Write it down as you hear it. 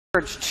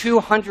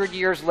200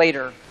 years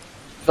later,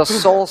 the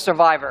sole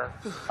survivor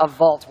of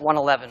Vault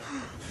 111.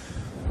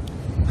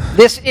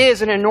 This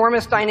is an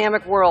enormous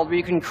dynamic world where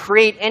you can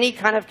create any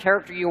kind of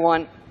character you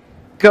want,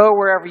 go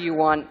wherever you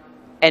want,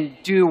 and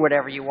do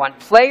whatever you want.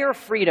 Player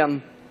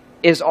freedom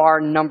is our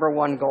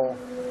 #1 goal.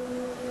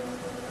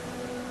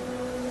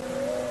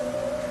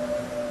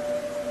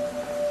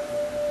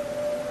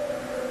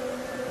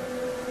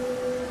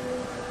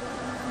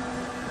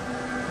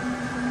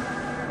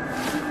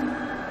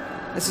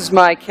 This is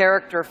my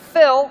character,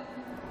 Phil.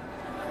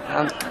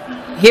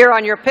 Here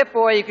on your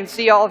Pip-Boy, you can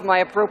see all of my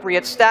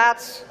appropriate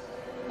stats,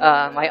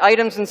 my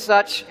items and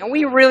such, and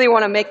we really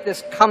want to make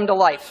this come to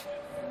life.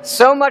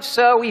 So much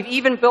so, we've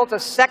even built a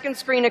second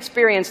screen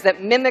experience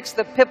that mimics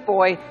the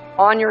Pip-Boy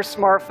on your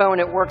smartphone.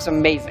 It works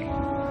amazing.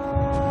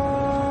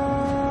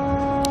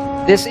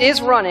 This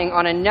is running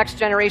on a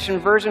next-generation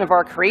version of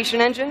our creation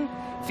engine,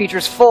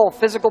 features full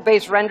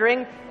physical-based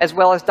rendering, as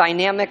well as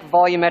dynamic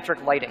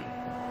volumetric lighting.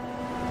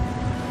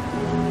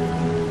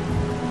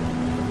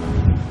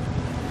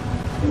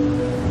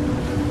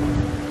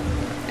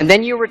 And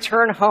then you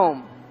return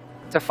home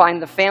to find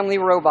the family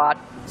robot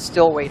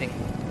still waiting.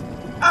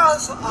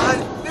 As I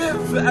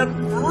live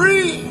and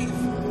breathe.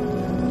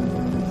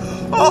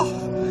 Oh,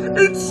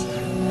 it's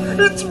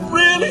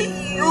really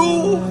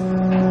you.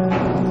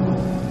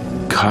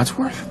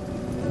 Codsworth?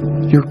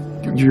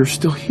 You're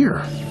still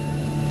here.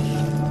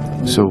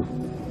 So,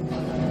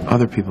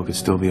 other people could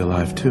still be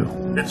alive too.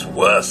 It's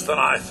worse than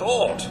I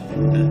thought.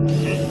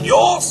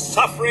 You're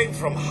suffering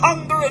from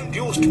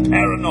hunger-induced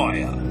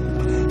paranoia.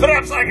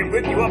 Perhaps I can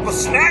whip you up a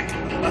snack?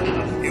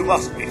 You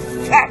must be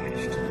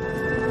famished.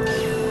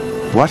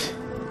 What?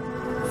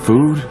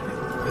 Food?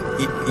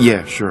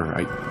 Yeah, sure.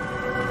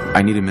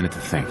 I need a minute to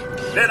think.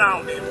 Then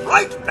I'll be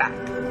right back.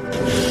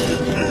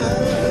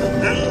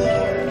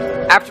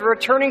 After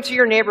returning to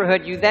your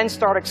neighborhood, you then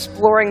start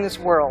exploring this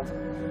world.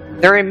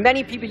 There are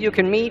many people you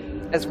can meet,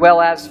 as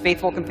well as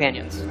faithful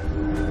companions.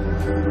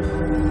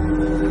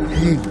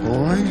 Hey,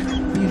 boy.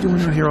 What are you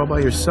doing out here all by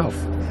yourself?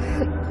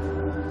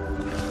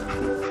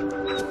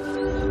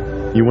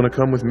 You want to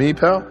come with me,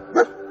 pal?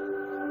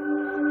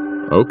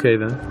 Okay,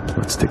 then.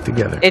 Let's stick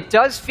together. It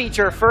does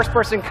feature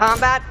first-person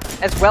combat,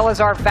 as well as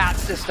our VAT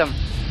system.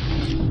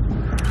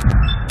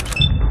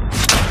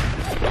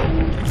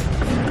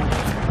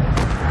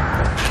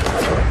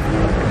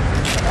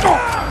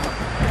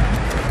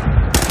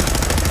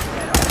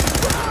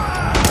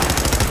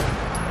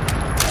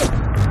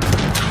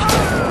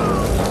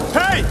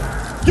 Hey!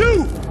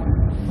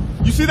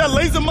 You see that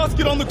laser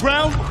musket on the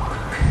ground?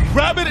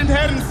 Grab it and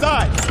head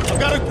inside. I've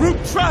got a group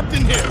trapped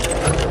in here.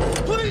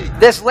 Please!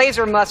 This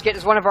laser musket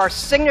is one of our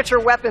signature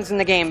weapons in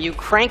the game. You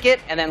crank it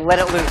and then let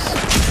it loose.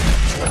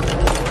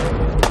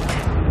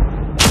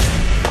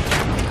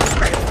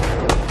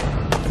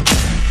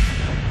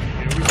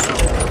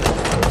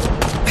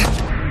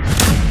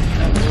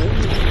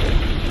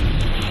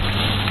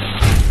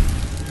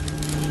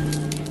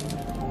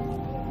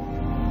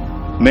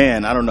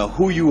 Man, I don't know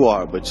who you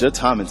are, but your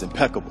timing's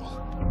impeccable.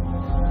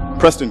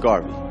 Preston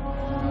Garvey.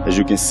 As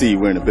you can see,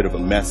 we're in a bit of a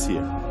mess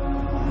here.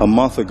 A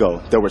month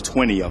ago, there were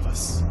 20 of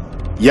us.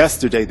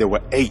 Yesterday, there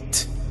were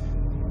 8.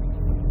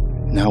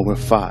 Now we're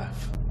 5.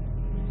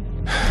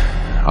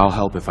 I'll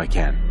help if I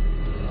can.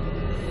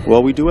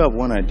 Well, we do have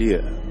one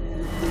idea.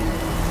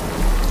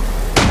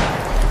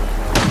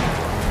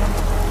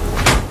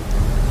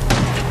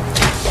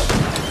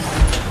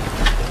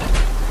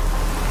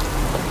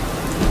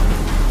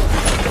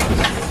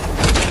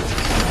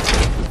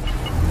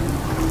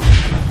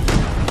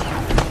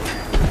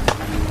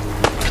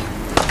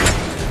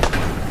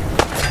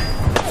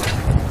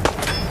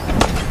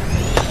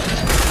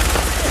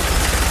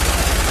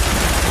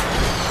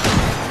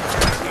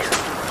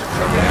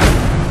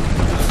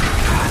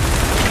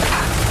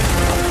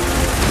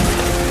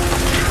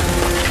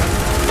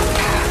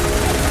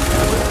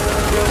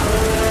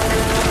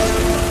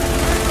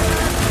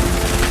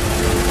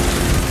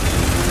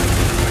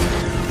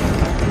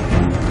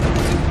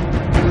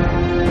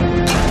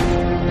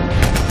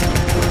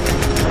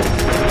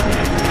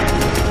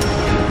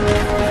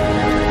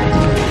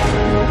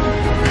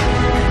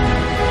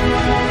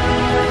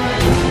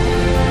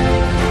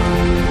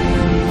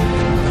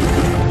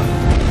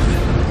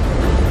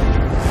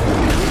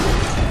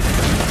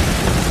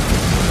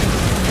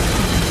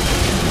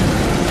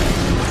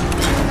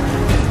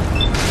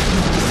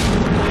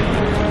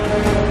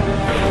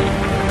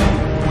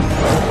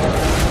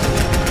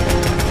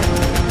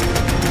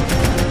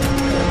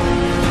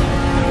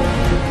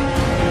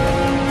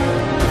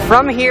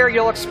 From here,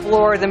 you'll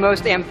explore the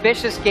most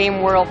ambitious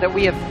game world that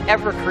we have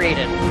ever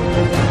created.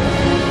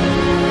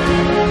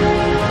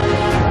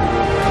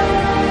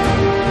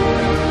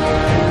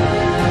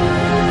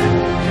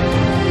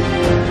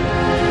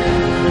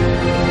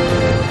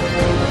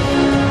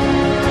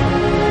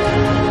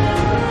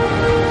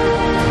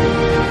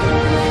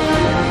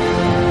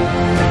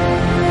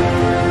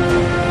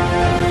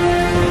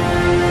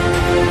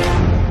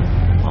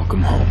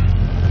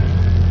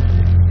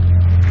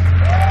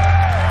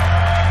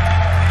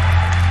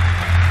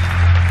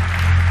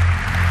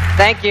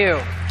 Thank you.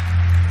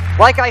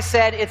 Like I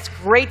said, it's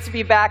great to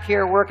be back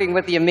here working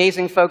with the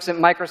amazing folks at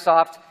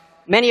Microsoft,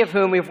 many of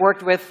whom we've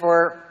worked with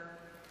for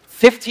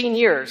 15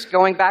 years,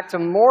 going back to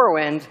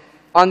Morrowind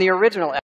on the original